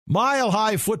Mile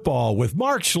High Football with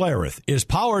Mark Schlereth is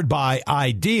powered by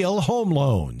Ideal Home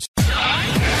Loans. Run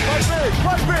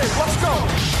big, let's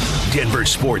go. Denver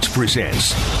Sports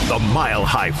presents the Mile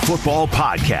High Football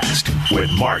Podcast with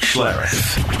Mark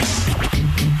Schlereth.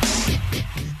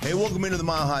 Hey, welcome into the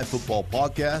Mile High Football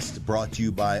Podcast, brought to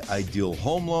you by Ideal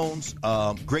Home Loans.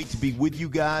 Great to be with you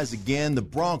guys again. The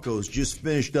Broncos just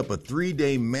finished up a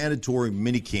 3-day mandatory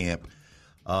minicamp,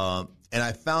 and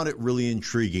I found it really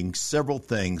intriguing. Several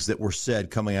things that were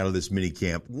said coming out of this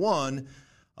minicamp. One,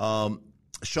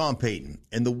 Sean Payton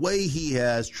and the way he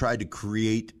has tried to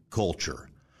create culture.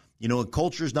 You know,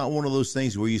 culture is not one of those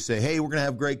things where you say, hey, we're going to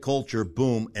have great culture,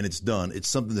 boom, and it's done. It's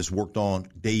something that's worked on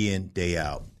day in, day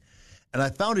out. And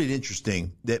I found it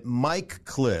interesting that Mike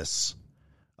Klis,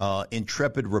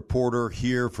 intrepid reporter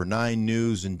here for 9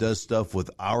 News and does stuff with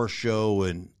our show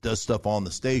and does stuff on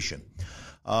the station,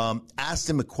 asked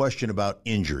him a question about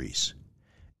injuries.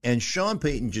 And Sean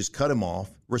Payton just cut him off,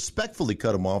 respectfully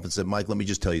cut him off and said, Mike, let me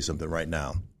just tell you something right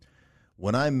now.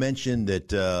 When I mentioned that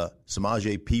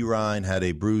Samaje Perine had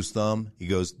a bruised thumb, he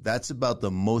goes, that's about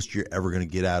the most you're ever going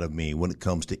to get out of me when it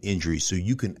comes to injuries. So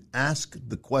you can ask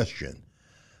the question,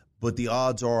 but the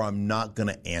odds are I'm not going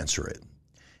to answer it.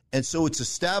 And so it's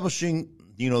establishing,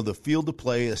 the field of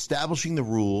play, establishing the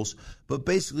rules, but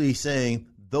basically saying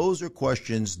those are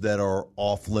questions that are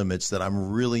off limits that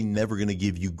I'm really never going to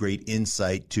give you great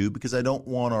insight to because I don't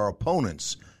want our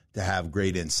opponents to have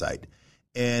great insight.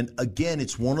 And again,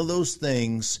 it's one of those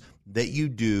things that you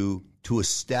do to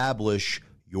establish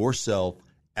yourself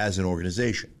as an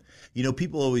organization.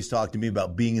 People always talk to me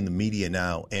about being in the media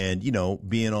now and,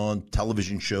 being on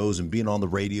television shows and being on the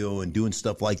radio and doing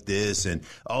stuff like this. And,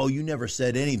 oh, you never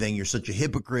said anything. You're such a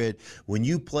hypocrite. When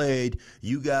you played,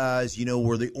 you guys,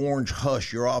 were the orange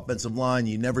hush, your offensive line.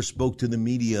 You never spoke to the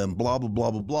media and blah, blah,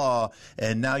 blah, blah, blah.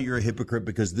 And now you're a hypocrite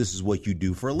because this is what you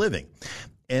do for a living.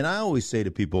 And I always say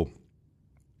to people,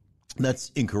 that's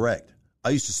incorrect. I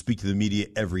used to speak to the media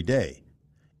every day.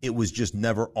 It was just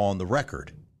never on the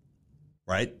record,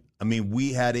 right? I mean,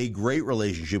 we had a great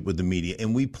relationship with the media,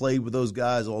 and we played with those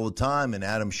guys all the time. And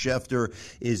Adam Schefter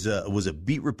was a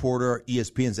beat reporter.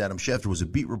 ESPN's Adam Schefter was a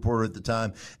beat reporter at the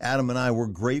time. Adam and I were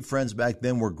great friends back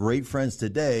then. We're great friends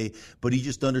today, but he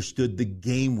just understood the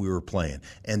game we were playing.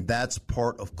 And that's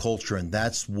part of culture, and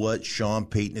that's what Sean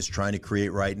Payton is trying to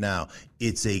create right now.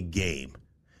 It's a game.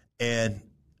 And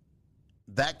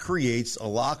that creates a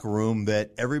locker room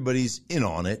that everybody's in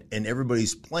on it, and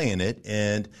everybody's playing it,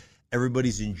 and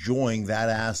everybody's enjoying that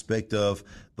aspect of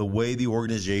the way the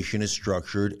organization is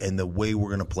structured and the way we're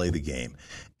going to play the game.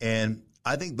 And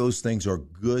I think those things are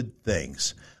good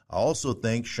things. I also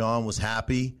think Sean was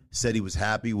happy, said he was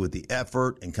happy with the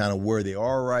effort and kind of where they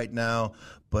are right now.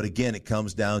 But again, it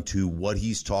comes down to what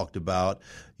he's talked about,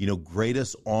 grade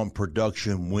us on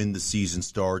production when the season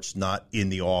starts, not in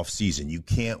the off season. You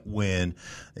can't win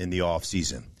in the off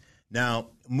season. Now,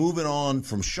 moving on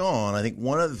from Sean, I think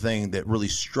one other thing that really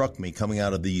struck me coming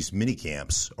out of these mini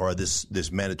camps or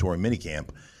this mandatory mini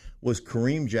camp was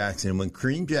Kareem Jackson. When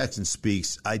Kareem Jackson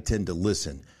speaks, I tend to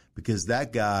listen because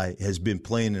that guy has been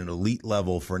playing at an elite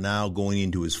level for now going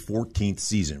into his 14th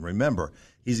season. Remember,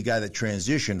 he's a guy that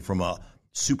transitioned from a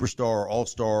superstar,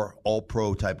 all-star,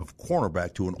 all-pro type of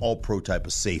cornerback to an all-pro type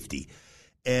of safety.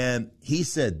 And he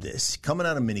said this, coming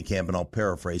out of minicamp, and I'll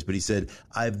paraphrase, but he said,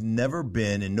 I've never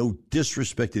been, and no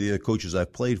disrespect to the other coaches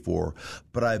I've played for,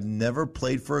 but I've never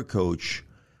played for a coach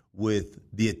with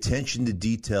the attention to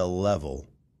detail level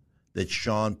that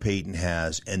Sean Payton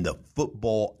has and the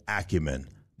football acumen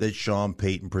that Sean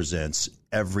Payton presents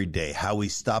every day, how he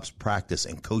stops practice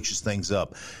and coaches things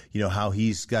up, how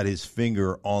he's got his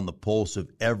finger on the pulse of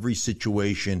every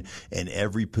situation and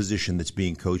every position that's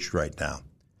being coached right now.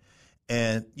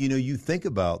 And, you think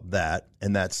about that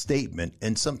and that statement,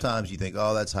 and sometimes you think,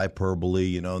 oh, that's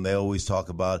hyperbole, and they always talk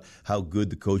about how good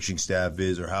the coaching staff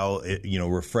is or how,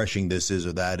 refreshing this is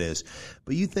or that is.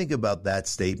 But you think about that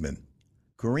statement.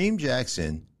 Kareem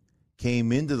Jackson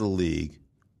came into the league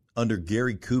under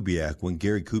Gary Kubiak when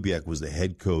Gary Kubiak was the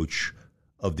head coach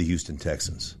of the Houston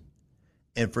Texans.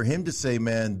 And for him to say,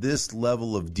 man, this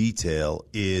level of detail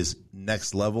is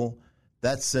next level,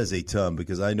 that says a ton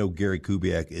because I know Gary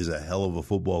Kubiak is a hell of a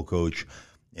football coach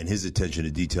and his attention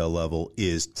to detail level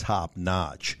is top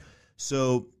notch.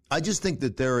 So I just think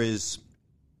that there is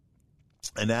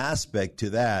an aspect to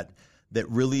that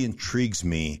really intrigues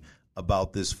me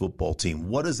about this football team.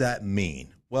 What does that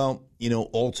mean? Well,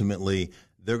 ultimately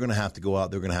they're going to have to go out,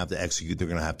 they're going to have to execute, they're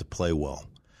going to have to play well.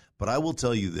 But I will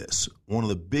tell you this, one of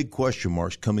the big question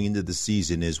marks coming into the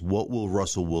season is what will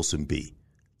Russell Wilson be?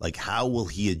 Like, how will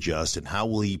he adjust and how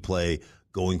will he play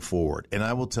going forward. And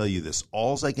I will tell you this,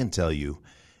 all I can tell you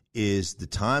is the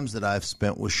times that I've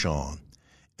spent with Sean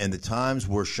and the times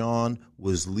where Sean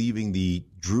was leaving the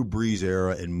Drew Brees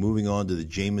era and moving on to the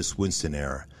Jameis Winston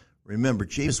era. Remember,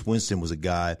 Jameis Winston was a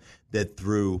guy that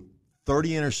threw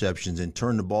 30 interceptions and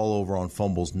turned the ball over on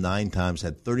fumbles 9 times,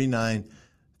 had 39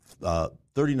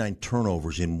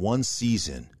 turnovers in one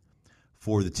season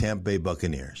for the Tampa Bay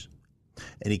Buccaneers.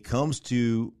 And he comes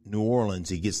to New Orleans,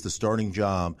 he gets the starting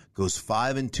job, goes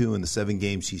 5-2 in the 7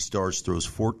 games he starts, throws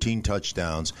 14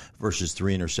 touchdowns versus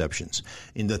 3 interceptions.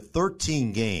 In the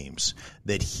 13 games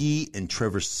that he and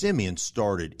Trevor Siemian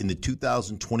started in the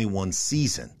 2021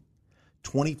 season,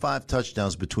 25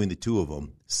 touchdowns between the two of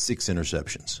them, 6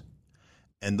 interceptions.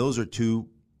 And those are 2,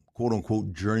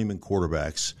 quote-unquote, journeyman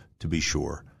quarterbacks, to be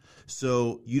sure.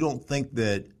 So you don't think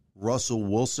that Russell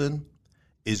Wilson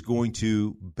is going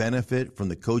to benefit from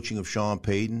the coaching of Sean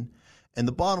Payton? And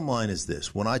the bottom line is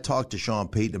this. When I talked to Sean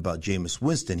Payton about Jameis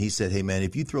Winston, he said, hey, man,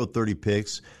 if you throw 30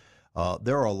 picks,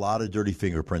 there are a lot of dirty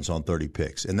fingerprints on 30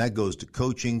 picks. And that goes to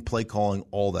coaching, play calling,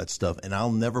 all that stuff. And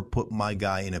I'll never put my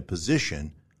guy in a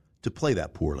position to play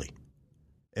that poorly.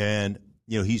 And,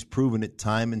 you know, he's proven it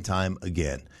time and time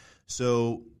again.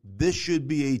 So this should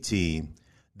be a team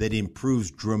that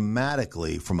improves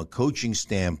dramatically from a coaching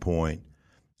standpoint,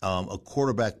 a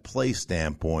quarterback play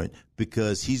standpoint,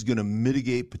 because he's going to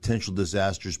mitigate potential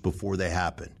disasters before they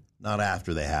happen, not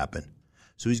after they happen.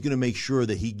 So he's going to make sure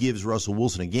that he gives Russell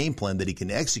Wilson a game plan that he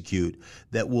can execute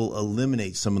that will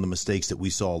eliminate some of the mistakes that we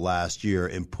saw last year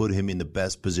and put him in the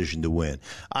best position to win.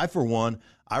 For one,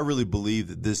 I really believe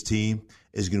that this team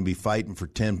is going to be fighting for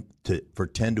 10 to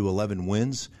 11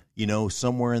 wins, you know,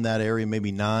 somewhere in that area,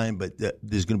 maybe 9, but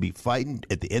there's going to be fighting.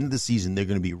 At the end of the season, they're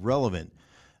going to be relevant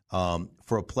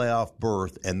for a playoff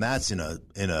berth, and that's in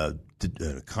a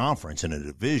conference, in a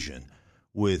division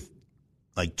with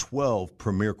like 12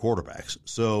 premier quarterbacks.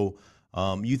 So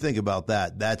you think about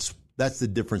that. That's the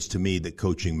difference to me that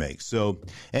coaching makes. So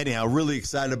anyhow, really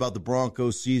excited about the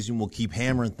Broncos season. We'll keep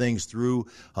hammering things through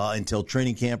until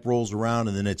training camp rolls around,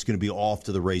 and then it's going to be off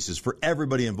to the races. For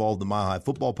everybody involved in the Mile High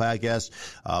Football Podcast,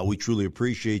 we truly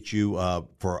appreciate you.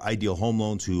 For Ideal Home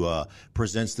Loans, who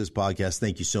presents this podcast,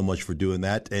 thank you so much for doing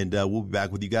that, and we'll be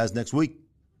back with you guys next week.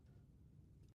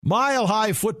 Mile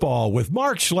High Football with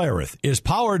Mark Schlereth is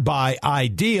powered by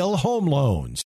Ideal Home Loans.